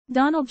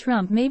Donald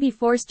Trump may be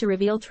forced to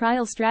reveal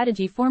trial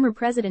strategy. Former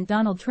President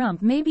Donald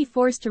Trump may be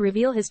forced to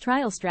reveal his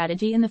trial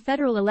strategy in the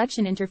federal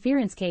election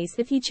interference case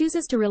if he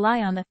chooses to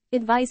rely on the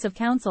advice of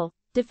counsel,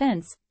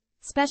 defense.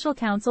 Special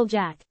Counsel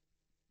Jack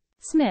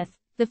Smith,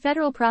 the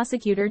federal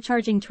prosecutor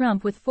charging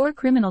Trump with 4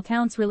 criminal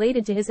counts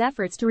related to his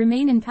efforts to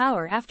remain in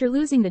power after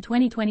losing the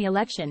 2020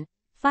 election,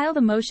 filed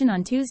a motion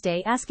on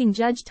Tuesday asking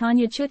Judge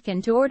Tanya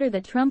Chutkan to order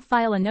that Trump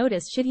file a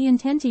notice should he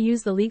intend to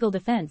use the legal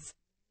defense.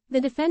 The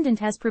defendant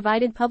has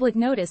provided public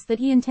notice that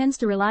he intends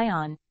to rely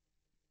on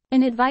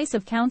an advice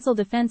of counsel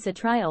defense at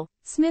trial,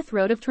 Smith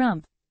wrote of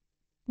Trump.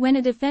 When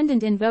a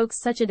defendant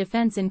invokes such a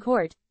defense in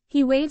court,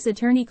 he waives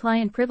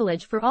attorney-client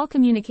privilege for all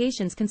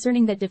communications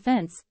concerning that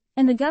defense,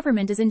 and the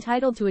government is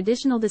entitled to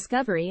additional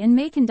discovery and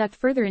may conduct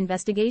further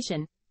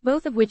investigation,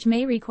 both of which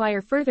may require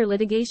further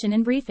litigation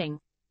and briefing.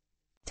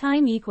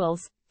 Time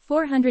equals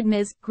 400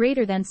 Ms.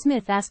 greater than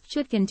Smith asked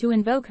Chutkan to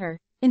invoke her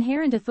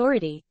inherent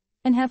authority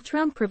and have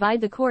Trump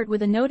provide the court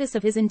with a notice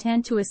of his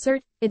intent to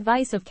assert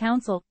advice of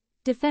counsel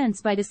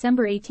defense by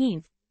December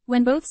 18,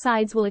 when both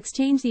sides will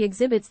exchange the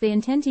exhibits they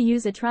intend to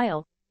use at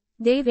trial.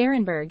 Dave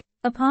Ehrenberg,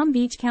 a Palm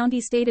Beach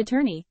County state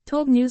attorney,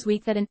 told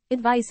Newsweek that an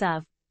advice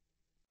of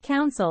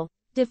counsel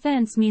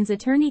defense means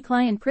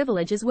attorney-client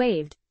privilege is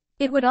waived.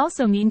 It would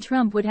also mean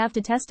Trump would have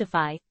to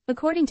testify,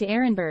 according to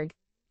Ehrenberg.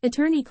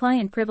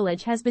 Attorney-client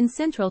privilege has been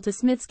central to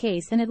Smith's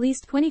case, and at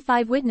least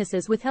 25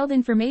 witnesses withheld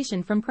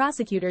information from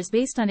prosecutors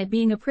based on it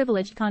being a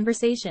privileged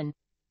conversation.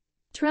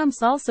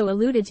 Trump's also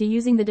alluded to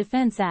using the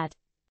defense at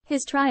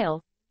his trial.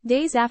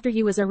 Days after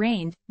he was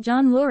arraigned,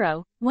 John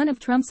Lauro, one of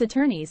Trump's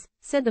attorneys,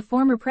 said the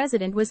former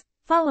president was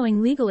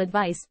following legal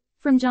advice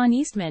from John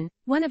Eastman,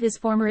 one of his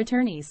former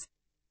attorneys.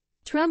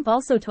 Trump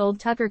also told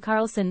Tucker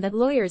Carlson that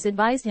lawyers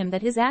advised him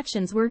that his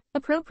actions were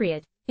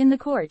appropriate in the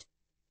court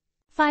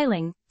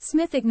filing.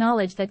 Smith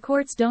acknowledged that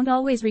courts don't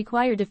always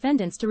require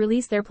defendants to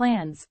release their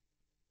plans.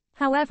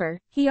 However,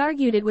 he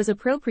argued it was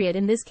appropriate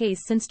in this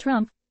case since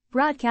Trump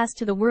broadcast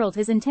to the world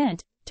his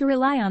intent to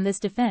rely on this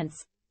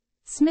defense.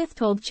 Smith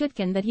told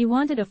Chutkan that he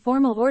wanted a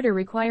formal order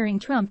requiring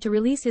Trump to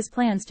release his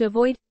plans to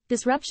avoid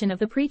disruption of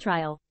the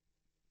pretrial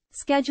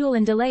schedule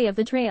and delay of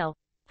the trial.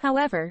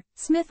 However,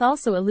 Smith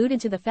also alluded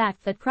to the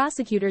fact that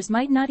prosecutors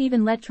might not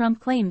even let Trump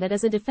claim that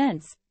as a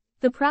defense.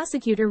 The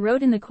prosecutor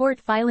wrote in the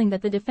court filing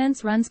that the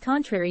defense runs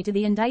contrary to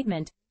the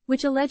indictment,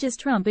 which alleges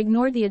Trump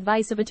ignored the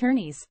advice of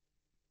attorneys.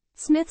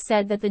 Smith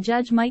said that the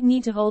judge might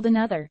need to hold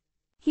another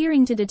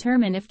hearing to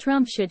determine if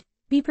Trump should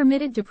be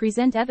permitted to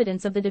present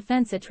evidence of the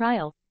defense at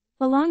trial.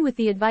 Along with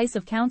the advice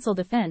of counsel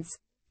defense,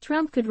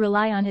 Trump could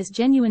rely on his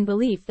genuine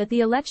belief that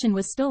the election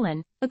was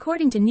stolen,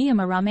 according to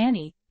Niyama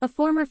Ramani, a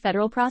former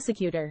federal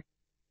prosecutor.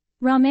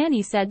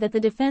 Ramani said that the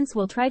defense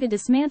will try to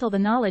dismantle the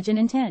knowledge and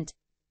intent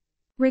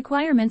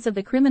requirements of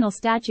the criminal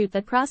statute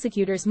that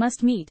prosecutors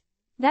must meet.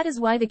 That is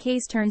why the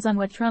case turns on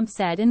what Trump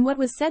said and what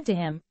was said to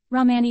him,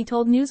 Ramani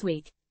told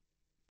Newsweek.